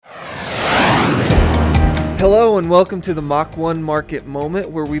Hello and welcome to the Mach 1 Market Moment,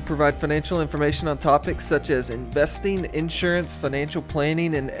 where we provide financial information on topics such as investing, insurance, financial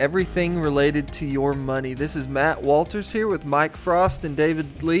planning, and everything related to your money. This is Matt Walters here with Mike Frost and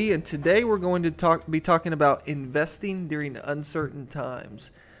David Lee, and today we're going to be talking about investing during uncertain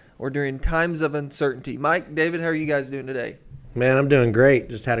times, or during times of uncertainty. Mike, David, how are you guys doing today? Man, I'm doing great.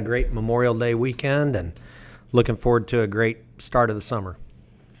 Just had a great Memorial Day weekend and looking forward to a great start of the summer.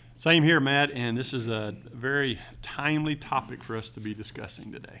 Same here, Matt, and this is a very timely topic for us to be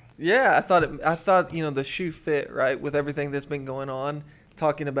discussing today. Yeah, I thought the shoe fit right with everything that's been going on.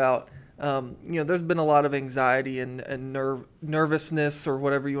 Talking about there's been a lot of anxiety and nervousness or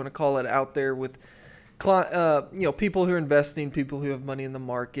whatever you want to call it out there with people who are investing, people who have money in the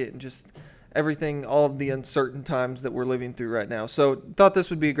market, and just everything, all of the uncertain times that we're living through right now. So thought this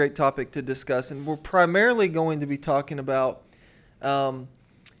would be a great topic to discuss, and we're primarily going to be talking about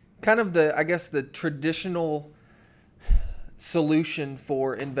kind of the traditional solution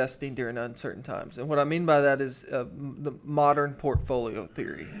for investing during uncertain times. And what I mean by that is the modern portfolio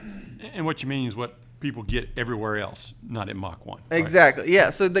theory. And what you mean is what people get everywhere else, not at Mach 1. Right? Exactly. Yeah.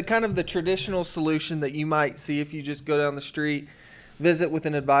 So the traditional solution that you might see if you just go down the street, visit with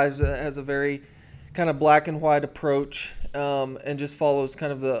an advisor that has a very kind of black and white approach, and just follows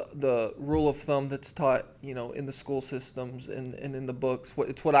kind of the rule of thumb that's taught, in the school systems and in the books.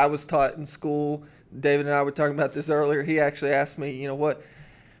 It's what I was taught in school. David and I were talking about this earlier. He actually asked me, what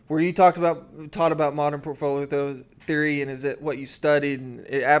were you taught about modern portfolio theory, and is it what you studied? And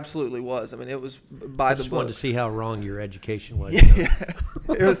it absolutely was. I mean, it was by the books. I just wanted to see how wrong your education was.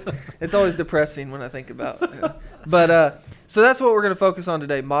 It's always depressing when I think about it. But so that's what we're going to focus on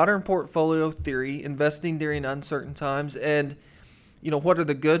today: modern portfolio theory, investing during uncertain times, and what are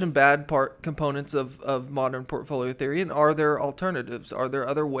the good and bad components of modern portfolio theory, and are there alternatives? Are there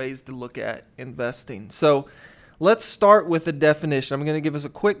other ways to look at investing? So let's start with a definition. I'm going to give us a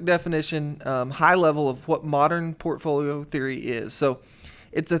quick definition, high level, of what modern portfolio theory is. So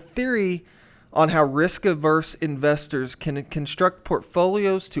it's a theory on how risk-averse investors can construct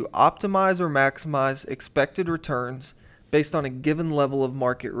portfolios to optimize or maximize expected returns based on a given level of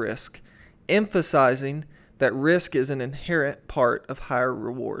market risk, emphasizing that risk is an inherent part of higher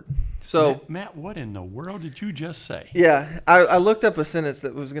reward. So, Matt, what in the world did you just say? Yeah, I looked up a sentence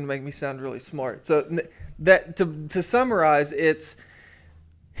that was going to make me sound really smart. So that to summarize, it's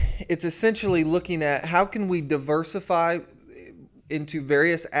essentially looking at how can we diversify into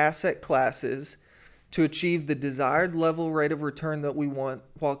various asset classes to achieve the desired level rate of return that we want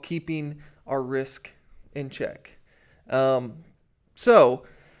while keeping our risk in check. So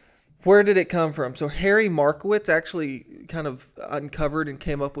where did it come from? So Harry Markowitz actually kind of uncovered and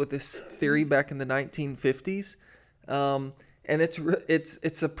came up with this theory back in the 1950s. And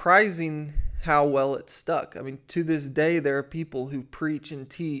it's surprising how well it stuck. I mean, to this day, there are people who preach and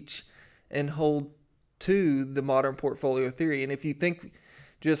teach and hold to the modern portfolio theory. And if you think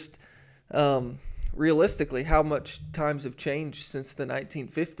just realistically how much times have changed since the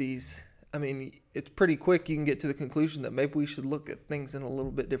 1950s, I mean, it's pretty quick you can get to the conclusion that maybe we should look at things in a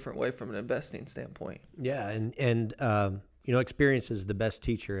little bit different way from an investing standpoint. Yeah, and experience is the best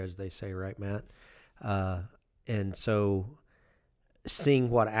teacher, as they say, right, Matt? And so seeing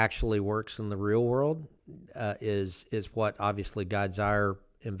what actually works in the real world is what obviously guides our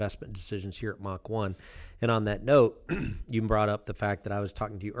investment decisions here at Mach 1. And on that note, you brought up the fact that I was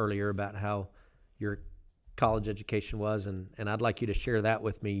talking to you earlier about how your college education was, and I'd like you to share that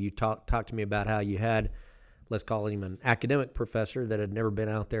with me. You talked to me about how you had, let's call him an academic professor that had never been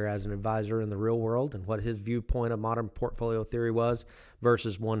out there as an advisor in the real world, and what his viewpoint of modern portfolio theory was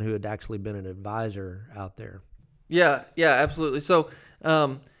versus one who had actually been an advisor out there. Yeah, absolutely. So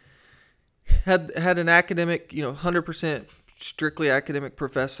had an academic, 100% strictly academic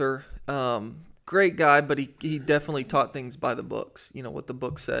professor, great guy, but he definitely taught things by the books. What the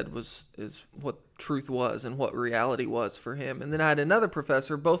book said is what truth was and what reality was for him. And then I had another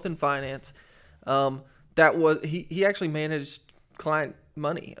professor, both in finance, that was he actually managed client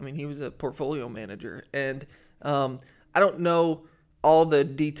money. I mean, he was a portfolio manager, and I don't know all the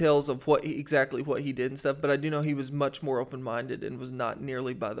details of what he did and stuff, but I do know he was much more open-minded and was not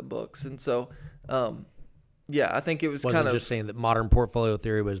nearly by the books. And so I think it wasn't just saying that modern portfolio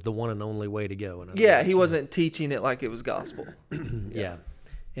theory was the one and only way to go. He wasn't teaching it like it was gospel. Yeah.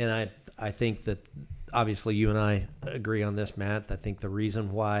 And I think that obviously you and I agree on this, Matt. I think the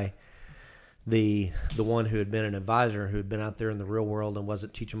reason why the one who had been an advisor, who had been out there in the real world and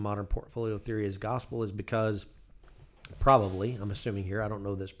wasn't teaching modern portfolio theory as gospel, is because probably, I'm assuming here, I don't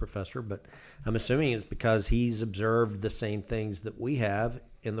know this professor, but I'm assuming it's because he's observed the same things that we have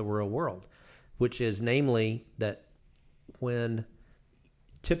in the real world. which is namely that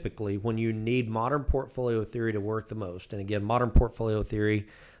typically when you need modern portfolio theory to work the most, and again, modern portfolio theory,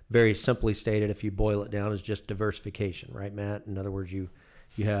 very simply stated, if you boil it down, is just diversification, right, Matt? In other words, you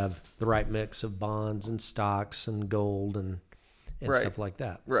have the right mix of bonds and stocks and gold and right. stuff like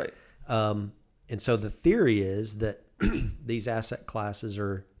that. Right. And so the theory is that these asset classes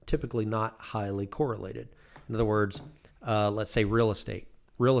are typically not highly correlated. In other words, let's say real estate.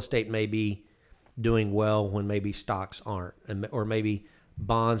 Real estate may be doing well when maybe stocks aren't, or maybe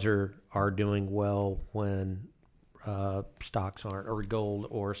bonds are doing well when stocks aren't, or gold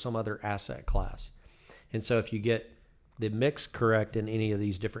or some other asset class. And so if you get the mix correct in any of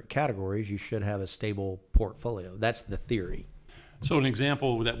these different categories, you should have a stable portfolio. That's the theory. So an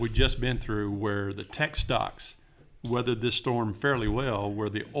example that we've just been through where the tech stocks weathered this storm fairly well, where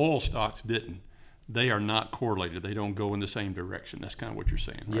the oil stocks didn't. They are not correlated. They don't go in the same direction. That's kind of what you're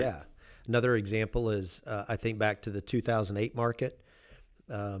saying, right? Yeah. Another example is, I think back to the 2008 market.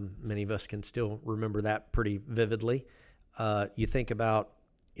 Many of us can still remember that pretty vividly. You think about,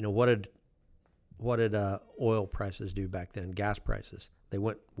 what did oil prices do back then? Gas prices. They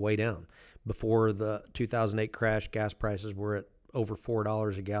went way down. Before the 2008 crash, gas prices were at over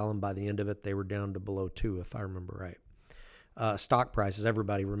 $4 a gallon. By the end of it, they were down to below $2, if I remember right. Stock prices,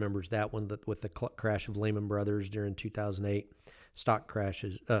 everybody remembers that one with the crash of Lehman Brothers during 2008. Stock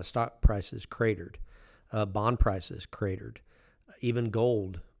prices cratered. Bond prices cratered. Even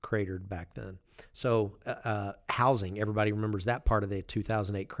gold cratered back then. So housing, everybody remembers that part of the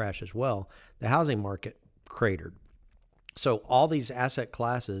 2008 crash as well. The housing market cratered. So all these asset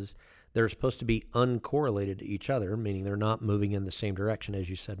classes, they're supposed to be uncorrelated to each other, meaning they're not moving in the same direction, as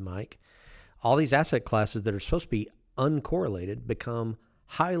you said, Mike. All these asset classes that are supposed to be uncorrelated become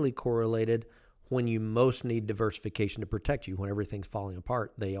highly correlated when you most need diversification to protect you. When everything's falling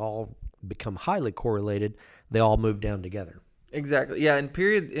apart, they all become highly correlated. They all move down together. Exactly. Yeah.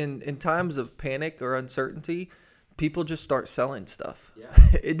 In times of panic or uncertainty, people just start selling stuff. Yeah.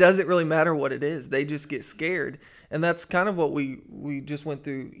 It doesn't really matter what it is. They just get scared. And that's kind of what we just went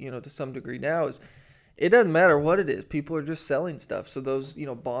through, to some degree now, is it doesn't matter what it is. People are just selling stuff. So those,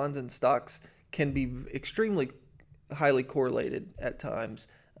 bonds and stocks can be extremely highly correlated at times.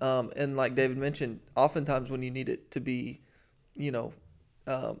 And like David mentioned, oftentimes when you need it to be,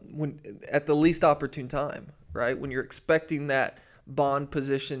 when at the least opportune time, right? When you're expecting that bond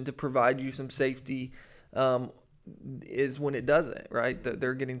position to provide you some safety, is when it doesn't, right?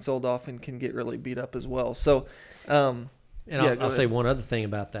 They're getting sold off and can get really beat up as well. So, I'll say one other thing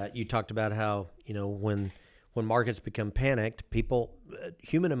about that. You talked about how, when markets become panicked,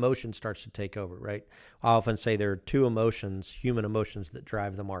 human emotion starts to take over, right? I often say there are two human emotions that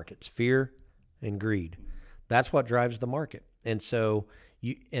drive the markets: fear and greed. That's what drives the market. And so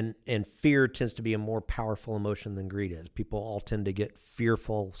and fear tends to be a more powerful emotion than greed is. People all tend to get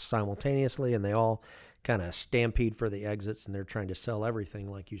fearful simultaneously, and they all kind of stampede for the exits, and they're trying to sell everything,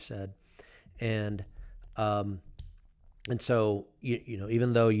 like you said. And so,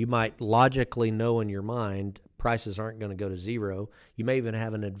 even though you might logically know in your mind prices aren't going to go to zero, you may even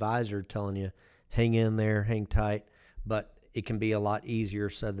have an advisor telling you, hang in there, hang tight, but it can be a lot easier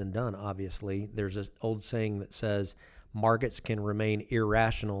said than done, obviously. There's this old saying that says, markets can remain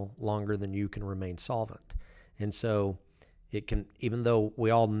irrational longer than you can remain solvent. And so it can, even though we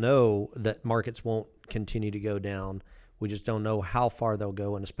all know that markets won't continue to go down, we just don't know how far they'll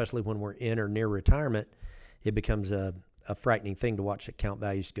go. And especially when we're in or near retirement, it becomes a frightening thing to watch account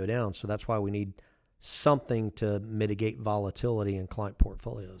values go down. So that's why we need something to mitigate volatility in client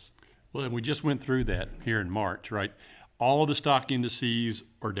portfolios. Well, and we just went through that here in March, right? All of the stock indices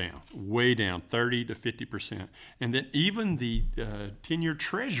are down, way down, 30 to 50%. And then even the 10-year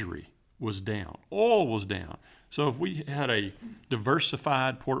Treasury was down. Oil was down. So if we had a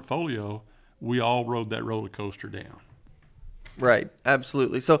diversified portfolio, we all rode that roller coaster down. Right,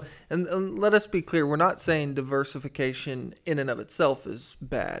 absolutely. So, and let us be clear, we're not saying diversification in and of itself is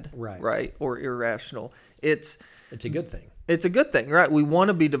bad, right, or irrational. It's a good thing. It's a good thing, right? We want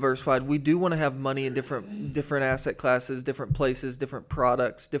to be diversified. We do want to have money in different asset classes, different places, different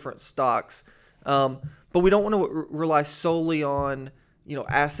products, different stocks. But we don't want to rely solely on,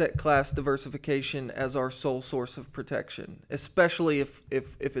 asset class diversification as our sole source of protection, especially if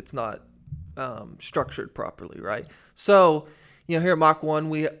it's not structured properly, right? So, here at Mach 1,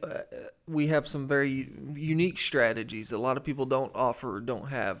 we have some very unique strategies that a lot of people don't offer or don't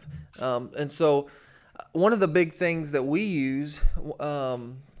have. And so one of the big things that we use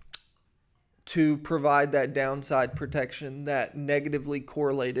to provide that downside protection, that negatively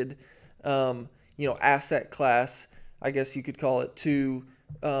correlated, asset class, I guess you could call it, to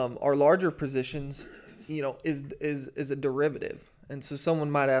our larger positions, is a derivative. And so someone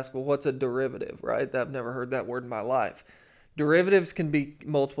might ask, well, what's a derivative, right? I've never heard that word in my life. Derivatives can be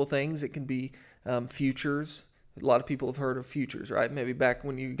multiple things. It can be futures. A lot of people have heard of futures, right? Maybe back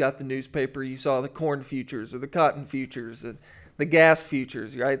when you got the newspaper, you saw the corn futures or the cotton futures and the gas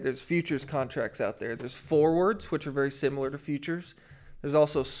futures, right? There's futures contracts out there. There's forwards, which are very similar to futures. There's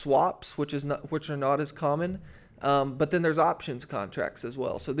also swaps, which are not as common. But then there's options contracts as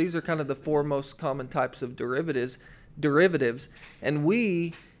well. So these are kind of the four most common types of derivatives. And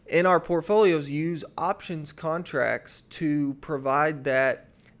we, in our portfolios, use options contracts to provide that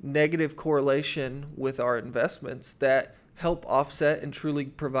negative correlation with our investments that help offset and truly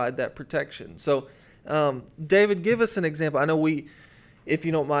provide that protection. So, David, give us an example. I know if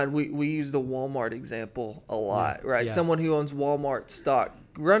you don't mind, we use the Walmart example a lot, right? Yeah. Someone who owns Walmart stock.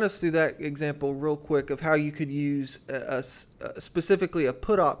 Run us through that example real quick of how you could use specifically a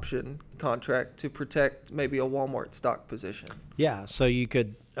put option contract to protect maybe a Walmart stock position. Yeah, so you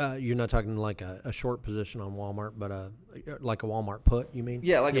could, you're not talking like a short position on Walmart, but like a Walmart put, you mean?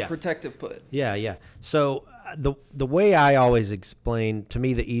 Yeah, like a protective put. Yeah. So the way I always explain, to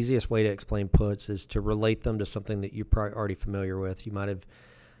me, the easiest way to explain puts is to relate them to something that you're probably already familiar with. You might have,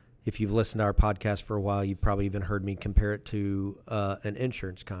 if you've listened to our podcast for a while, you've probably even heard me compare it to an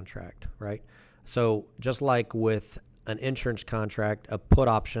insurance contract, right? So just like with an insurance contract, a put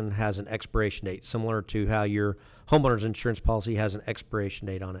option has an expiration date, similar to how your homeowner's insurance policy has an expiration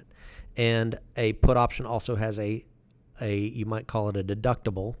date on it. And a put option also has a you might call it a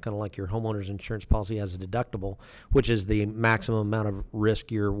deductible, kind of like your homeowner's insurance policy has a deductible, which is the maximum amount of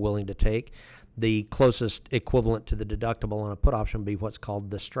risk you're willing to take. The closest equivalent to the deductible on a put option would be what's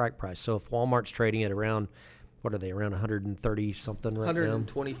called the strike price. So if Walmart's trading at around, what are they, around 130 something right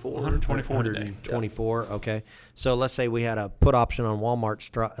 124. now? 124. Okay. So let's say we had a put option on Walmart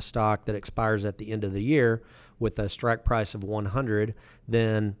stock that expires at the end of the year with a strike price of 100,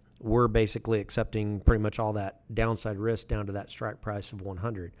 then we're basically accepting pretty much all that downside risk down to that strike price of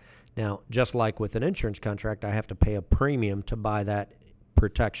 100. Now, just like with an insurance contract, I have to pay a premium to buy that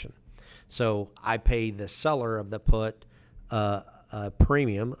protection. So I pay the seller of the put a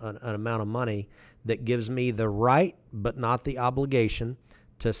premium, an amount of money that gives me the right but not the obligation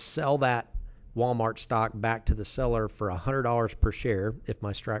to sell that Walmart stock back to the seller for $100 per share if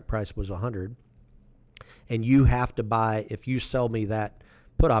my strike price was 100. And you have to buy, if you sell me that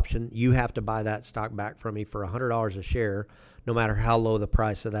put option, you have to buy that stock back from me for $100 a share, no matter how low the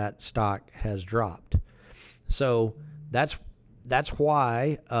price of that stock has dropped. So that's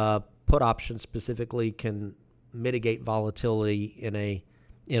why put option specifically can mitigate volatility in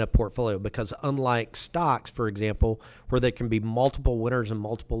a portfolio, because unlike stocks, for example, where there can be multiple winners and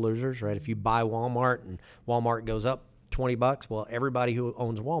multiple losers, right? If you buy Walmart and Walmart goes up $20, well, everybody who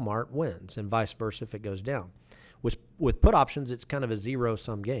owns Walmart wins, and vice versa if it goes down. With put options, it's kind of a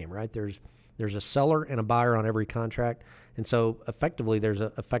zero-sum game, right? There's a seller and a buyer on every contract, and so effectively there's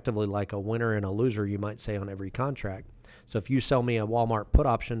effectively like a winner and a loser, you might say, on every contract. So if you sell me a Walmart put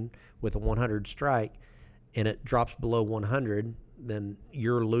option with a 100 strike and it drops below 100, then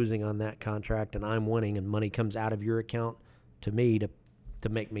you're losing on that contract and I'm winning, and money comes out of your account to me to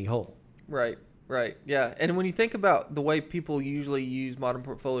make me whole. Right. Yeah. And when you think about the way people usually use modern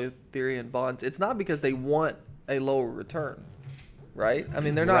portfolio theory and bonds, it's not because they want a lower return, right? I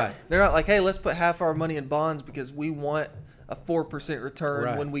mean, they're not like, hey, let's put half our money in bonds because we want a 4%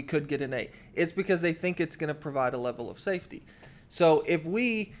 return when we could get an 8. It's because they think it's going to provide a level of safety. So if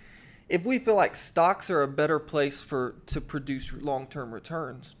we feel like stocks are a better place to produce long-term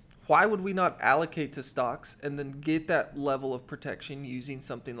returns, why would we not allocate to stocks and then get that level of protection using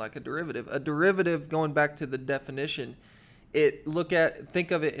something like a derivative? A derivative, going back to the definition,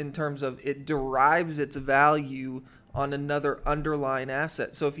 think of it in terms of it derives its value on another underlying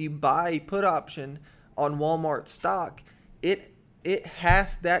asset. So if you buy a put option on Walmart stock,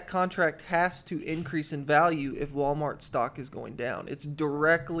 that contract has to increase in value if Walmart stock is going down. It's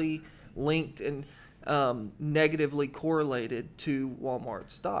directly linked and negatively correlated to Walmart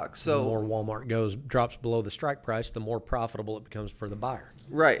stock. So the more Walmart drops below the strike price, the more profitable it becomes for the buyer.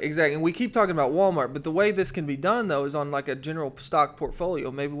 Right, exactly. And we keep talking about Walmart, but the way this can be done, though, is on like a general stock portfolio.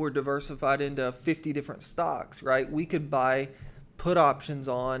 Maybe we're diversified into 50 different stocks, right? We could buy put options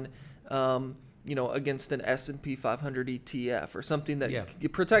on against an S&P 500 ETF or something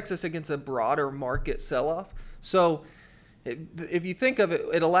that protects us against a broader market sell-off. So if you think of it,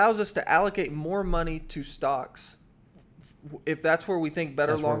 it allows us to allocate more money to stocks if that's where we think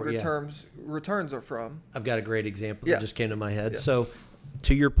better longer-term returns are from. I've got a great example that just came to my head. Yeah. So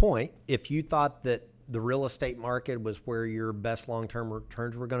to your point, if you thought that the real estate market was where your best long-term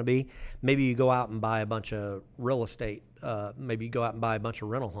returns were going to be, maybe you go out and buy a bunch of real estate. Maybe you go out and buy a bunch of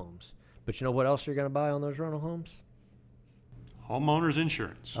rental homes. But you know what else you're going to buy on those rental homes? Homeowners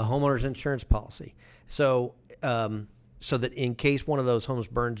insurance. A homeowner's insurance policy. So, so that in case one of those homes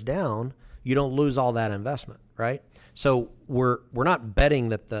burns down, you don't lose all that investment, right? So we're not betting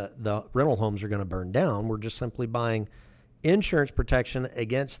that the rental homes are going to burn down. We're just simply buying insurance protection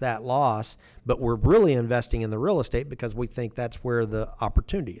against that loss, but we're really investing in the real estate because we think that's where the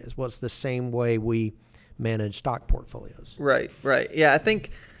opportunity is. Well, it's the same way we manage stock portfolios. Right. Yeah,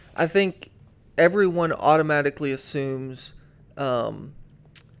 I think everyone automatically assumes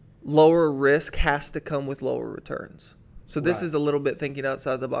lower risk has to come with lower returns. So this is a little bit thinking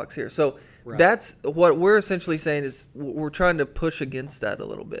outside the box here. So that's what we're essentially saying is we're trying to push against that a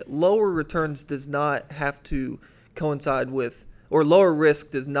little bit. Lower returns does not have to coincide with, or lower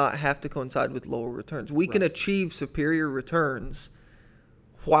risk does not have to coincide with lower returns. We can achieve superior returns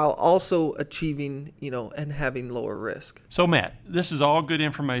while also achieving, and having lower risk. So Matt, this is all good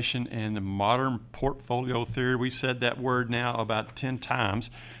information in the modern portfolio theory. We've said that word now about 10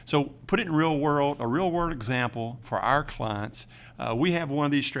 times. So put it in a real world example for our clients. We have one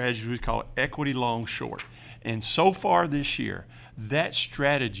of these strategies we call equity long short. And so far this year, that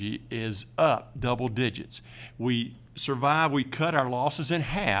strategy is up double digits. We cut our losses in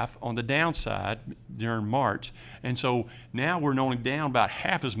half on the downside during March. And so now we're only down about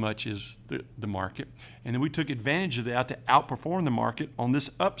half as much as the market. And then we took advantage of that to outperform the market on this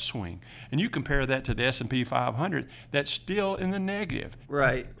upswing. And you compare that to the S&P 500, that's still in the negative.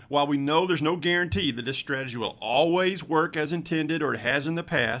 Right. While we know there's no guarantee that this strategy will always work as intended or it has in the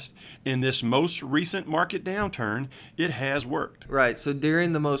past, in this most recent market downturn, it has worked. Right. So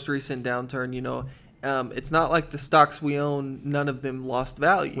during the most recent downturn, it's not like the stocks we own, none of them lost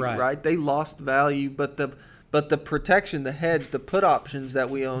value, right? They lost value, but the protection, the hedge, the put options that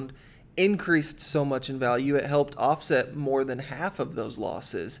we owned increased so much in value, it helped offset more than half of those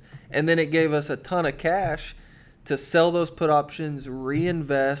losses. And then it gave us a ton of cash to sell those put options,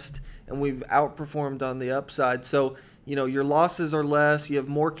 reinvest, and we've outperformed on the upside. So, your losses are less, you have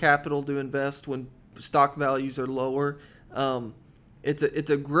more capital to invest when stock values are lower. It's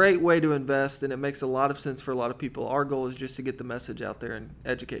a great way to invest, and it makes a lot of sense for a lot of people. Our goal is just to get the message out there and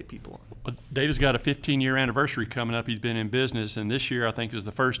educate people. Well, David's got a 15-year anniversary coming up. He's been in business, and this year I think is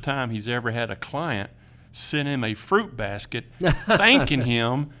the first time he's ever had a client send him a fruit basket thanking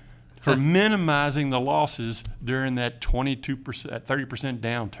him for minimizing the losses during that 22%, 30%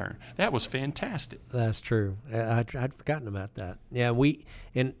 downturn. That was fantastic. That's true. I'd forgotten about that. Yeah,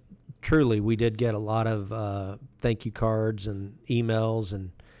 truly, we did get a lot of thank you cards and emails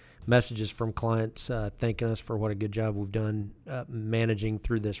and messages from clients thanking us for what a good job we've done managing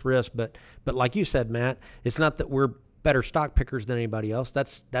through this risk. But like you said, Matt, it's not that we're better stock pickers than anybody else.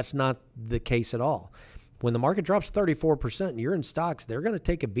 That's not the case at all. When the market drops 34% and you're in stocks, they're going to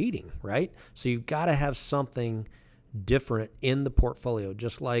take a beating, right? So you've got to have something different in the portfolio.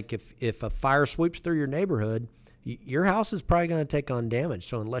 Just like if a fire sweeps through your neighborhood, your house is probably going to take on damage.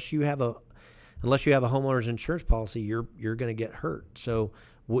 So unless you have a homeowner's insurance policy, you're going to get hurt. So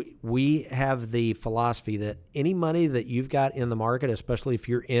we have the philosophy that any money that you've got in the market, especially if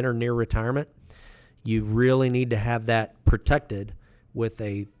you're in or near retirement, you really need to have that protected with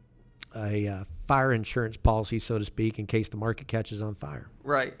a fire insurance policy, so to speak, in case the market catches on fire.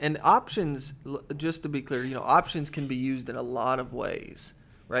 Right. And options, just to be clear, options can be used in a lot of ways,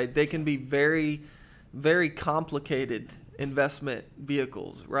 right? They can be very, very complicated investment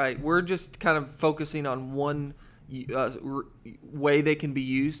vehicles, right? We're just kind of focusing on one way they can be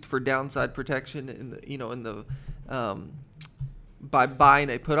used for downside protection by buying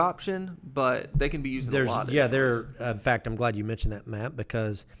a put option, but they can be used in a lot of in fact, I'm glad you mentioned that, Matt,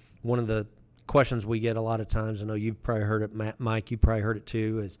 because one of the questions we get a lot of times, I know you've probably heard it, Mike, you probably heard it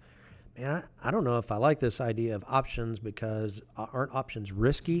too, is, man, I don't know if I like this idea of options because aren't options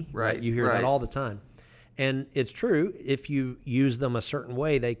risky? Right. You hear that all the time. And it's true. If you use them a certain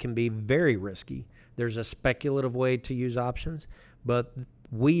way, they can be very risky. There's a speculative way to use options, but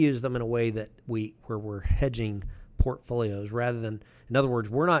we use them in a way that where we're hedging portfolios rather than, in other words,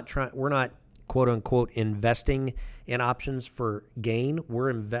 we're not quote unquote investing in options for gain.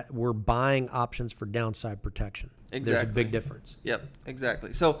 We're buying options for downside protection. Exactly. There's a big difference. Yep,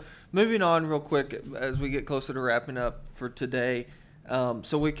 exactly. So moving on real quick as we get closer to wrapping up for today.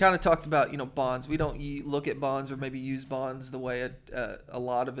 So we kind of talked about, bonds. We don't look at bonds or maybe use bonds the way a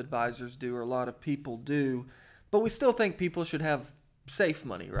lot of advisors do or a lot of people do, but we still think people should have safe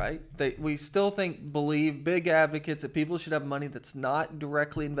money, right? We still believe big advocates that people should have money that's not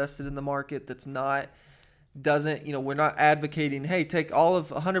directly invested in the market, we're not advocating, hey, take all of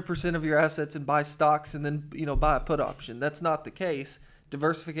 100% of your assets and buy stocks and then, buy a put option. That's not the case.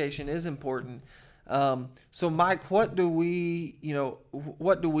 Diversification is important. So Mike, what do we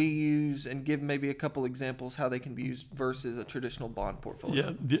use, and give maybe a couple examples how they can be used versus a traditional bond portfolio?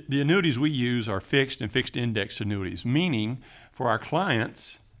 Yeah, the annuities we use are fixed and fixed index annuities, meaning for our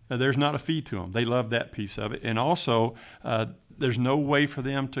clients, there's not a fee to them. They love that piece of it. And also, there's no way for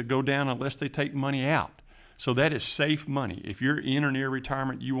them to go down unless they take money out. So that is safe money. If you're in or near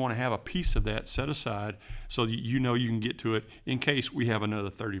retirement, you want to have a piece of that set aside so that you can get to it in case we have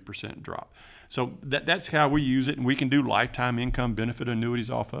another 30% drop. So that's how we use it, and we can do lifetime income benefit annuities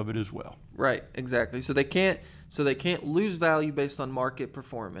off of it as well. Right, exactly. So they can't lose value based on market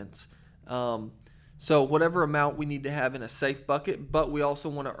performance. So whatever amount we need to have in a safe bucket, but we also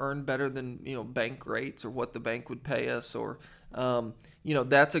want to earn better than bank rates or what the bank would pay us, or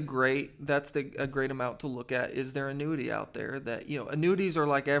that's a great amount to look at. Is there annuity out there that annuities are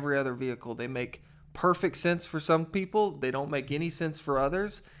like every other vehicle? They make perfect sense for some people. They don't make any sense for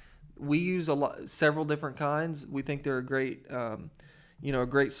others. We use several different kinds. We think they're a great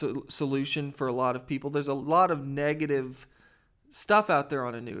solution for a lot of people. There's a lot of negative stuff out there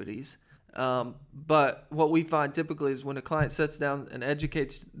on annuities. But what we find typically is when a client sits down and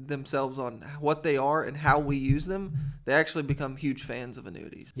educates themselves on what they are and how we use them, they actually become huge fans of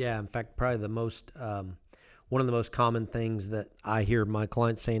annuities. Yeah, in fact, probably the most one of the most common things that I hear my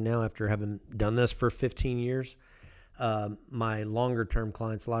clients saying now after having done this for 15 years, my longer term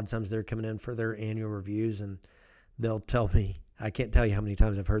clients, a lot of times they're coming in for their annual reviews, and they'll tell me, I can't tell you how many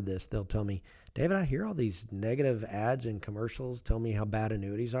times I've heard this, they'll tell me, David, I hear all these negative ads and commercials tell me how bad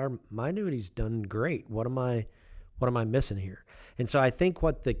annuities are. My annuity's done great. What am I missing here? And so I think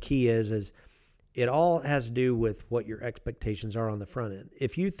what the key is it all has to do with what your expectations are on the front end.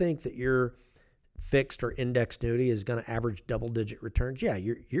 If you think that your fixed or indexed annuity is going to average double-digit returns, yeah,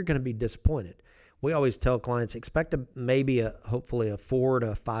 you're going to be disappointed. We always tell clients expect hopefully a 4 to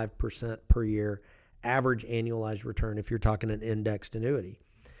 5% per year average annualized return if you're talking an indexed annuity.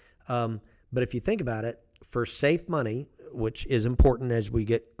 But if you think about it, for safe money, which is important as we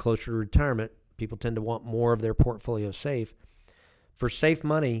get closer to retirement, people tend to want more of their portfolio safe. For safe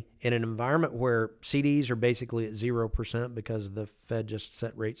money in an environment where CDs are basically at 0% because the Fed just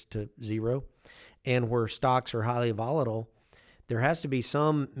set rates to 0, and where stocks are highly volatile, there has to be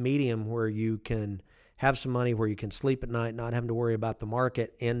some medium where you can have some money where you can sleep at night, not having to worry about the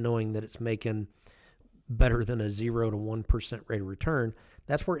market, and knowing that it's making better than a 0 to 1% rate of return.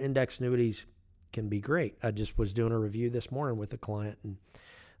 That's where index annuities can be great. I just was doing a review this morning with a client, and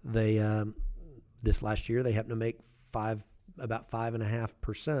they this last year they happened to make about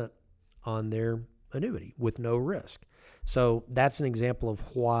 5.5% on their annuity with no risk. So that's an example of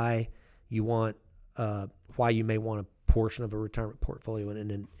why you may want a portion of a retirement portfolio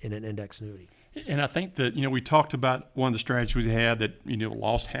in an index annuity. And I think that, we talked about one of the strategies we had that,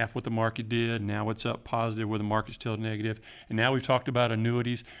 lost half what the market did. Now it's up positive where the market's still negative. And now we've talked about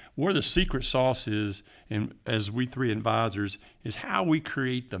annuities. Where the secret sauce is, and as we three advisors, is how we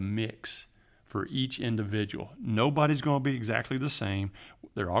create the mix for each individual. Nobody's going to be exactly the same.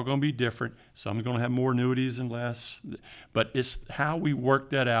 They're all going to be different. Some's going to have more annuities and less. But it's how we work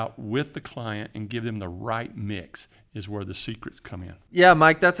that out with the client and give them the right mix is where the secrets come in. Yeah,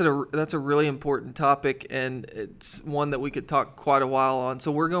 Mike, that's a really important topic, and it's one that we could talk quite a while on.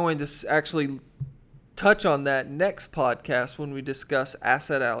 So we're going to actually touch on that next podcast when we discuss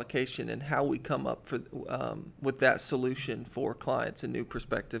asset allocation and how we come up with that solution for clients and new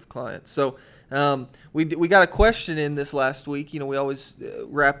prospective clients. So we got a question in this last week. We always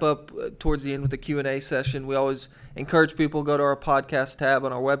wrap up towards the end with a Q&A session. We always encourage people to go to our podcast tab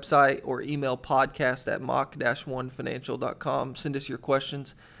on our website or email podcast@mach-1financial.com. Send us your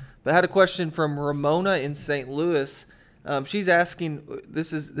questions. But I had a question from Ramona in St. Louis. She's asking,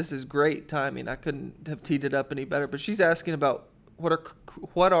 this is great timing. I couldn't have teed it up any better, but she's asking about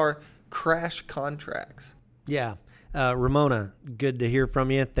what are crash contracts? Yeah. Ramona, good to hear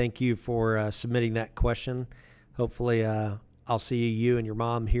from you. Thank you for submitting that question. Hopefully I'll see you and your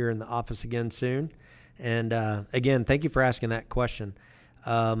mom here in the office again soon. And again, thank you for asking that question.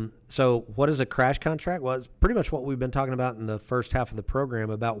 So what is a crash contract? Well, it's pretty much what we've been talking about in the first half of the program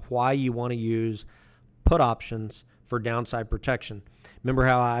about why you want to use put options for downside protection. Remember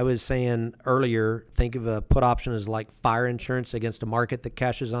how I was saying earlier, think of a put option as like fire insurance against a market that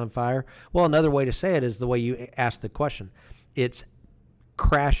catches on fire? Well, another way to say it is the way you asked the question. It's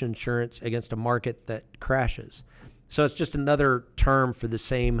crash insurance against a market that crashes. So it's just another term for the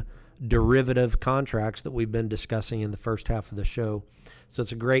same derivative contracts that we've been discussing in the first half of the show. So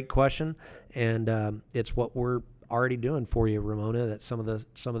it's a great question, and it's what we're already doing for you, Ramona. That's some of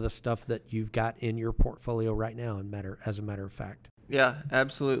the stuff that you've got in your portfolio right now, as a matter of fact. Yeah,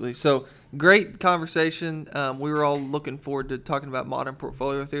 absolutely. So great conversation. We were all looking forward to talking about modern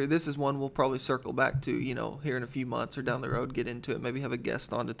portfolio theory. This is one we'll probably circle back to, here in a few months or down the road, get into it, maybe have a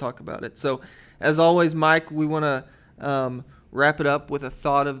guest on to talk about it. So as always, Mike, we want to wrap it up with a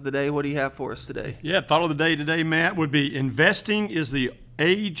thought of the day. What do you have for us today? Yeah, thought of the day today, Matt, would be investing is the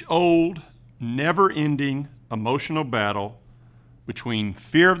age-old, never-ending emotional battle between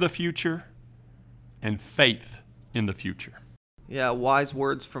fear of the future and faith in the future. Yeah, wise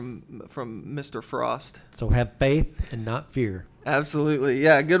words from Mr. Frost. So have faith and not fear. Absolutely.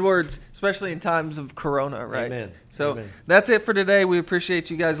 Yeah, good words, especially in times of Corona, right? Amen. So Amen. That's it for today. We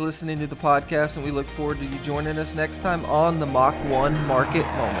appreciate you guys listening to the podcast, and we look forward to you joining us next time on the Mach 1 Market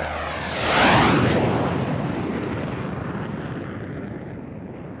Moment.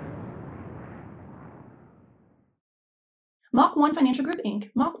 Mach 1 Financial Group, Inc.,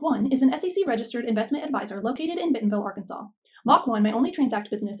 Mach 1 is an SEC-registered investment advisor located in Bentonville, Arkansas. Mach 1 may only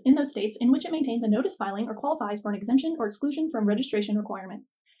transact business in those states in which it maintains a notice filing or qualifies for an exemption or exclusion from registration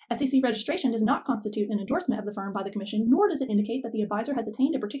requirements. SEC registration does not constitute an endorsement of the firm by the Commission, nor does it indicate that the advisor has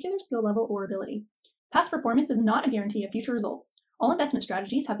attained a particular skill level or ability. Past performance is not a guarantee of future results. All investment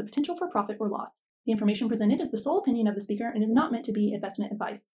strategies have the potential for profit or loss. The information presented is the sole opinion of the speaker and is not meant to be investment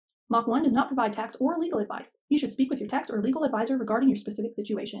advice. Mach 1 does not provide tax or legal advice. You should speak with your tax or legal advisor regarding your specific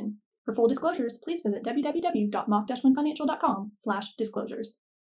situation. For full disclosures, please visit www.mach-1financial.com/disclosures.